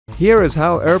Here is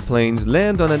how airplanes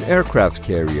land on an aircraft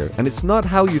carrier, and it's not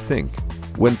how you think.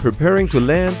 When preparing to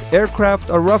land, aircraft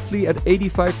are roughly at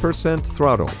 85%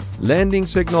 throttle. Landing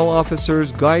signal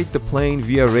officers guide the plane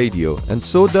via radio, and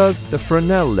so does the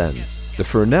Fresnel lens. The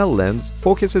Fresnel lens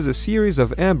focuses a series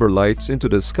of amber lights into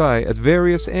the sky at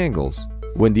various angles.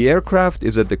 When the aircraft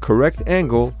is at the correct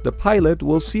angle, the pilot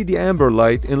will see the amber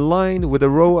light in line with a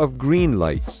row of green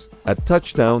lights. At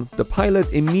touchdown, the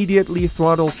pilot immediately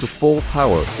throttles to full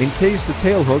power in case the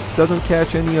tailhook doesn't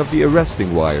catch any of the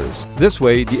arresting wires. This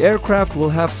way, the aircraft will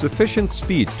have sufficient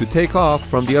speed to take off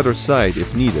from the other side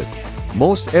if needed.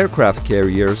 Most aircraft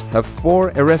carriers have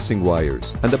 4 arresting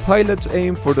wires, and the pilots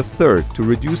aim for the third to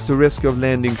reduce the risk of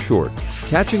landing short.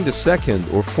 Catching the second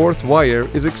or fourth wire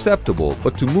is acceptable,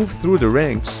 but to move through the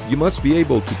ranks, you must be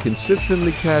able to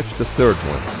consistently catch the third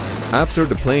one. After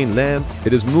the plane lands,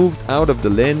 it is moved out of the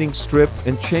landing strip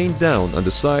and chained down on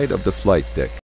the side of the flight deck.